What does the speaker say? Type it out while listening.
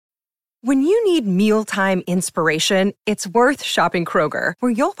When you need mealtime inspiration, it's worth shopping Kroger,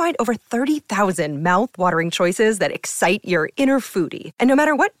 where you'll find over 30,000 mouth-watering choices that excite your inner foodie. And no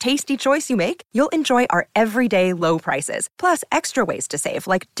matter what tasty choice you make, you'll enjoy our everyday low prices, plus extra ways to save,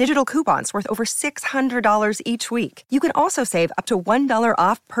 like digital coupons worth over $600 each week. You can also save up to $1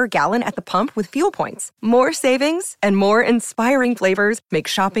 off per gallon at the pump with fuel points. More savings and more inspiring flavors make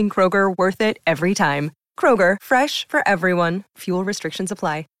shopping Kroger worth it every time. Kroger, fresh for everyone. Fuel restrictions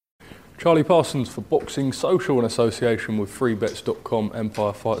apply. Charlie Parsons for Boxing Social in association with freebets.com,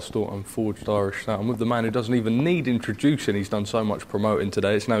 Empire Fight Store and Forged Irish Sound. With the man who doesn't even need introducing, he's done so much promoting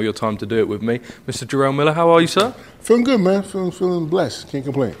today. It's now your time to do it with me. Mr. Jarrell Miller, how are you, sir? Feeling good, man. Feeling blessed. Can't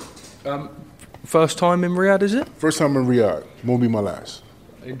complain. First time in Riyadh, is it? First time in Riyadh. Won't be my last.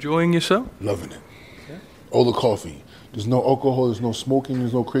 Enjoying yourself? Loving it. Yeah. All the coffee. There's no alcohol, there's no smoking,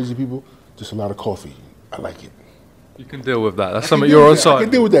 there's no crazy people. Just a lot of coffee. I like it. You can deal with that. That's something you're on side. I can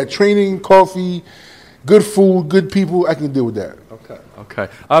deal with that. Training, coffee, good food, good people. I can deal with that. Okay.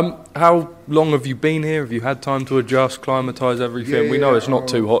 How long have you been here? Have you had time to adjust, climatise everything? Yeah, we know it's not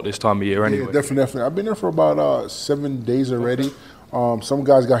too hot this time of year anyway. Yeah, definitely. I've been there for about 7 days already. Some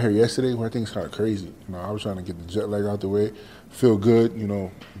guys got here yesterday, where I think it's kind of crazy. I was trying to get the jet lag out the way. Feel good.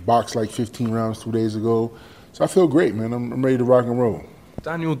 Boxed like 15 rounds 2 days ago. So I feel great, man. I'm ready to rock and roll.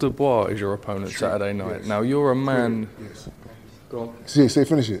 Daniel Dubois is your opponent Saturday night. Yes. Now, you're a man... Yes. Go on. Say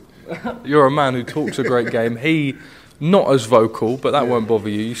finish it. You're a man who talks a great game. He, not as vocal, but that won't bother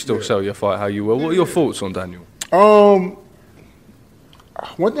you. You still sell your fight how you will. What are your thoughts on Daniel? One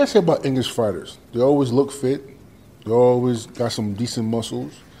thing I say about English fighters, they always look fit. They always got some decent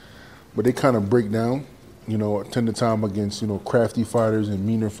muscles, but they kind of break down, a ton of time against, crafty fighters and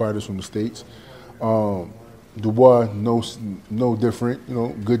meaner fighters from the States. Dubois, no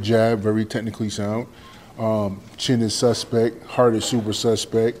different, good jab, very technically sound. Chin is suspect, heart is super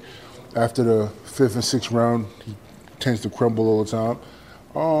suspect. After the 5th and 6th round, he tends to crumble all the time.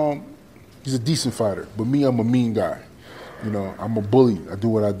 He's a decent fighter, but me, I'm a mean guy. I'm a bully. I do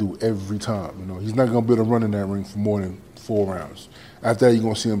what I do every time. He's not going to be able to run in that ring for more than 4 rounds. After that, you're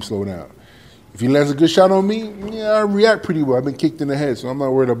going to see him slow down. If he lands a good shot on me, I react pretty well. I've been kicked in the head, so I'm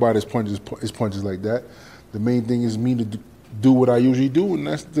not worried about his punches like that. The main thing is me to do what I usually do, and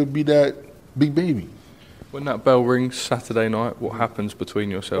that's to be that big baby. When that bell rings Saturday night, what happens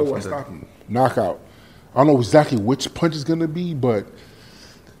between yourself and I stop him. Knockout. I don't know exactly which punch is going to be, but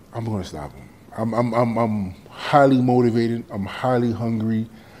I'm going to stop him. I'm highly motivated. I'm highly hungry.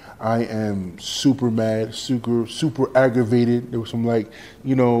 I am super mad, super aggravated. There was some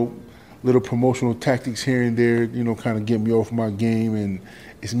little promotional tactics here and there, kind of get me off my game, and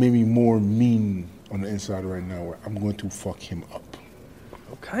it's made me more mean on the inside right now, where I'm going to fuck him up.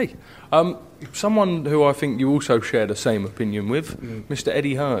 Okay. Someone who I think you also share the same opinion with, Mr.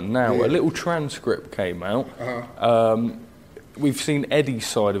 Eddie Hearn. Now, a little transcript came out. We've seen Eddie's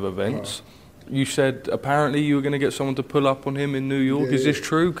side of events. You said apparently you were going to get someone to pull up on him in New York. Is this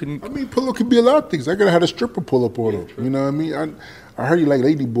true? Pull up could be a lot of things. I could have had a stripper pull up on him. True. You know what I mean? I heard you like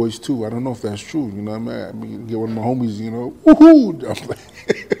lady boys too. I don't know if that's true. You know what I mean? Get one of my homies, woohoo!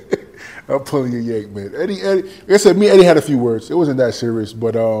 I'm pulling your yank, man. Eddie, like I said, me and Eddie had a few words. It wasn't that serious,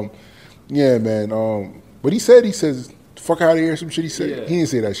 but yeah, man. But he says, fuck out of here, some shit he said. Yeah. He didn't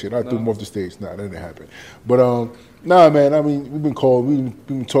say that shit. I threw him off the stage. Nah, that didn't happen. But nah, man, I mean, we've been called, we've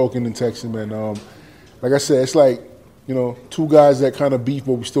been talking and texting, man. Like I said, it's like, two guys that kind of beef,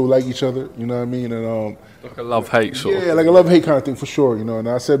 but we still like each other, you know what I mean? And like a love-hate sort of. Yeah, like a love-hate kind of thing, for sure, And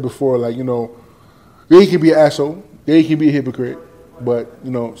I said before, like, yeah, he can be an asshole. Yeah, he can be a hypocrite. But,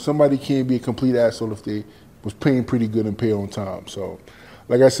 somebody can't be a complete asshole if they was paying pretty good and pay on time. So,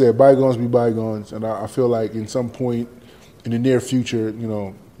 like I said, bygones be bygones. And I feel like in some point in the near future,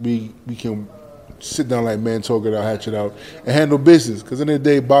 we can sit down like men, talk it out, hatch it out, and handle business. Because at the end of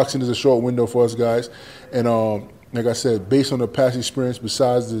the day, boxing is a short window for us guys. And like I said, based on the past experience,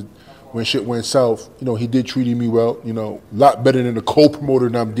 besides when shit went south, he did treat me well, a lot better than the co-promoter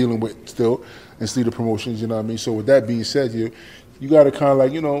that I'm dealing with still, and Sleater Promotions, you know what I mean? So with that being said, you got to kind of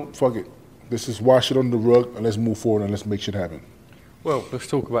like, fuck it. Let's just wash it under the rug and let's move forward and let's make shit happen. Well, let's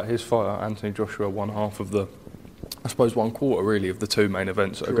talk about his fight, Anthony Joshua, one half of the, I suppose 1/4 really of the 2 main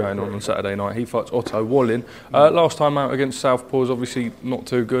events that are going on Saturday night. He fights Otto Wallin. Last time out against Southpaws, obviously not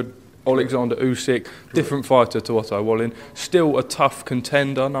too good. Alexander Usyk, different fighter to Otto Wallin. Still a tough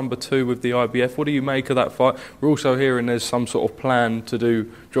contender, number 2 with the IBF. What do you make of that fight? We're also hearing there's some sort of plan to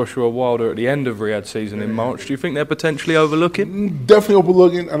do Joshua Wilder at the end of Riyadh season in March. Do you think they're potentially overlooking? Definitely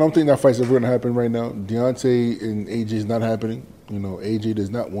overlooking. I don't think that fight's ever going to happen right now. Deontay and AJ is not happening. AJ does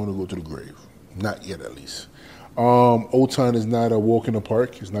not want to go to the grave. Not yet, at least. Otan is not a walk in the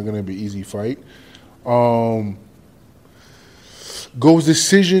park. It's not going to be an easy fight. Goes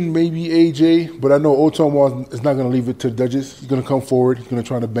decision, maybe AJ, but I know Otan is not going to leave it to the judges. He's going to come forward. He's going to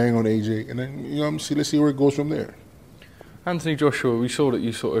try to bang on AJ, and then let's see where it goes from there. Anthony Joshua, we saw that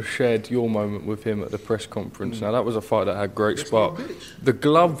you sort of shared your moment with him at the press conference. Now, that was a fight that had great spark. The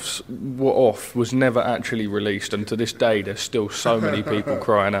gloves were off, was never actually released, and to this day there's still so many people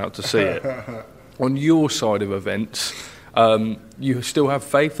crying out to see it. On your side of events, you still have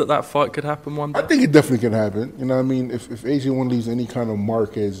faith that fight could happen one day? I think it definitely can happen. You know what I mean? If AJ one leaves any kind of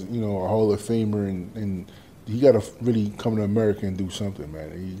mark as, a Hall of Famer, and he got to really come to America and do something,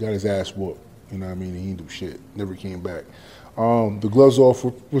 man. He got his ass whooped. You know what I mean? He didn't do shit. Never came back. The gloves off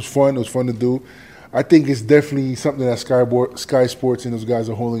was fun. It was fun to do. I think it's definitely something that Sky Sports and those guys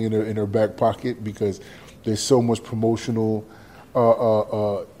are holding in their back pocket, because there's so much promotional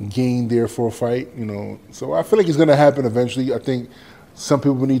gain there for a fight. So I feel like it's going to happen eventually. I think some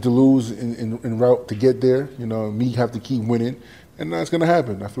people need to lose in route to get there. Me have to keep winning, and that's going to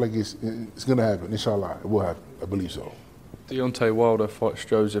happen. I feel like it's going to happen. Inshallah, it will happen. I believe so. Deontay Wilder fights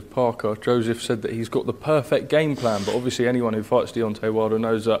Joseph Parker. Joseph said that he's got the perfect game plan, but obviously anyone who fights Deontay Wilder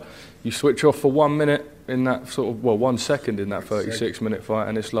knows that you switch off for 1 minute in that 1 second in that 36-minute fight,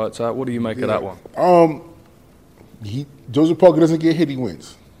 and it's lights out. What do you make of that one? Joseph Parker doesn't get hit, he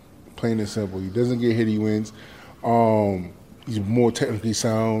wins. Plain and simple. He doesn't get hit, he wins. He's more technically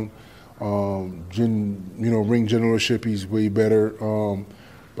sound. Ring generalship, he's way better.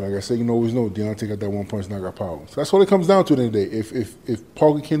 But like I said, always know Deontay got that one punch, not got power. So that's what it comes down to at the end of the day. If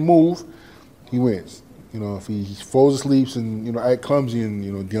Parker can move, he wins. If he falls asleep and act clumsy and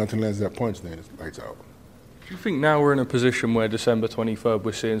Deontay lands that punch, then it's lights out. Do you think now we're in a position where December 23rd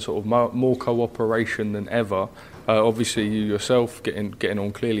we're seeing sort of more cooperation than ever? Obviously, you yourself getting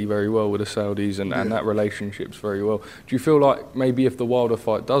on clearly very well with the Saudis, and that relationship's very well. Do you feel like maybe if the Wilder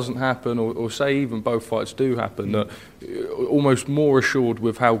fight doesn't happen, or say even both fights do happen, that almost more assured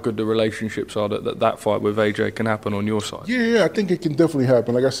with how good the relationships are that fight with AJ can happen on your side? Yeah, I think it can definitely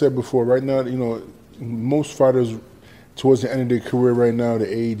happen. Like I said before, right now, most fighters towards the end of their career right now, the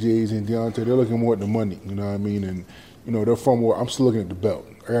AJs and Deontay, they're looking more at the money, you know what I mean? And, they're from where I'm still looking at the belt.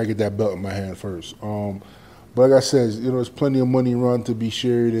 I got to get that belt in my hand first. But like I said, there's plenty of money run to be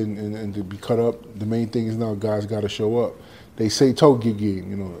shared and to be cut up. The main thing is now guys got to show up. They say talk good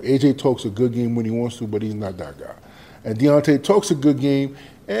game. AJ talks a good game when he wants to, but he's not that guy. And Deontay talks a good game,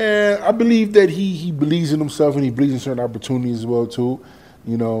 and I believe that he believes in himself, and he believes in certain opportunities as well too.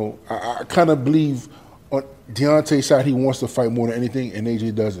 I kind of believe on Deontay's side he wants to fight more than anything, and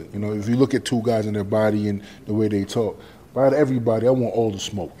AJ doesn't. If you look at two guys in their body and the way they talk, but out of everybody, I want all the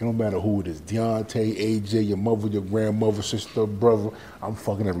smoke. It don't matter who it is. Deontay, AJ, your mother, your grandmother, sister, brother. I'm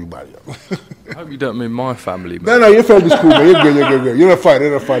fucking everybody up. I hope you don't mean my family, man. No, your family's cool, man. You're good. You're not a fighter.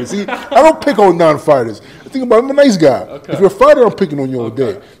 You're not a fighter. See, I don't pick on non-fighters. I think about it, I'm a nice guy. Okay. If you're a fighter, I'm picking on you all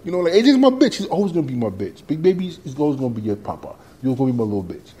day. Like AJ's my bitch. He's always going to be my bitch. Big Baby is always going to be your papa. You're going to be my little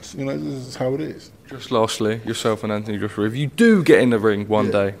bitch. This is how it is. Just lastly, yourself and Anthony Joshua, if you do get in the ring one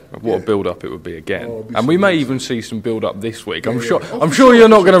day, what a build-up it would be again. And we may even see some build-up this week. I'm sure you're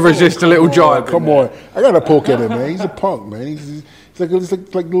not going to resist a little giant. Come on. I got to poke at him, man. He's a punk, man. He's like a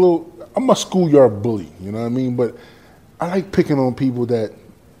little... I'm a schoolyard bully, you know what I mean? But I like picking on people that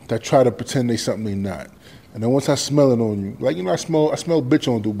try to pretend they something they not. And then once I smell it on you, I smell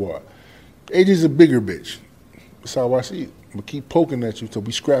bitch on Dubois. AJ's a bigger bitch. That's how I see it. I'm going to keep poking at you until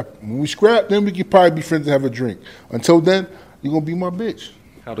we scrap. When we scrap, then we can probably be friends and have a drink. Until then, you're going to be my bitch.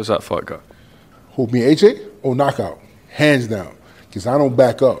 How does that fight go? Who, me and AJ? Oh, knockout. Hands down. Because I don't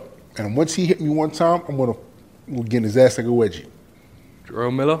back up. And once he hit me one time, I'm going to get in his ass like a wedgie.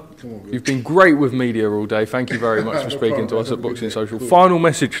 Jarrell Miller, you've been great with media all day. Thank you very much for speaking to us at Boxing Social. Final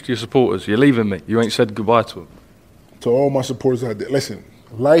message to your supporters. You're leaving me. You ain't said goodbye to them. To all my supporters out there, listen,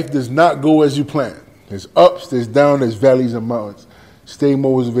 life does not go as you plan. There's ups, there's downs, there's valleys and mountains. Stay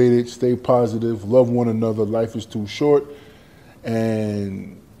motivated, stay positive, love one another. Life is too short.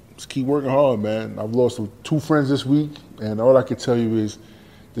 And just keep working hard, man. I've lost 2 friends this week, and all I can tell you is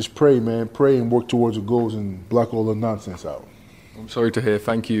just pray, man. Pray and work towards the goals and block all the nonsense out. I'm sorry to hear.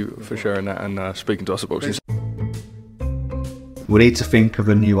 Thank you for sharing that and speaking to us at Boxing. We need to think of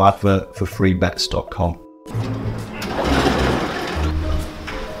a new advert for freebets.com.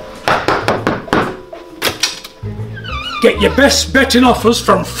 Get your best betting offers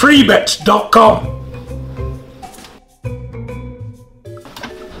from freebets.com.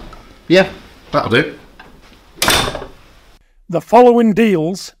 Yeah, that'll do. The following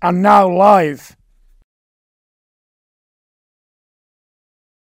deals are now live.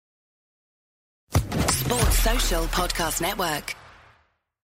 Sports Social. Official Podcast Network.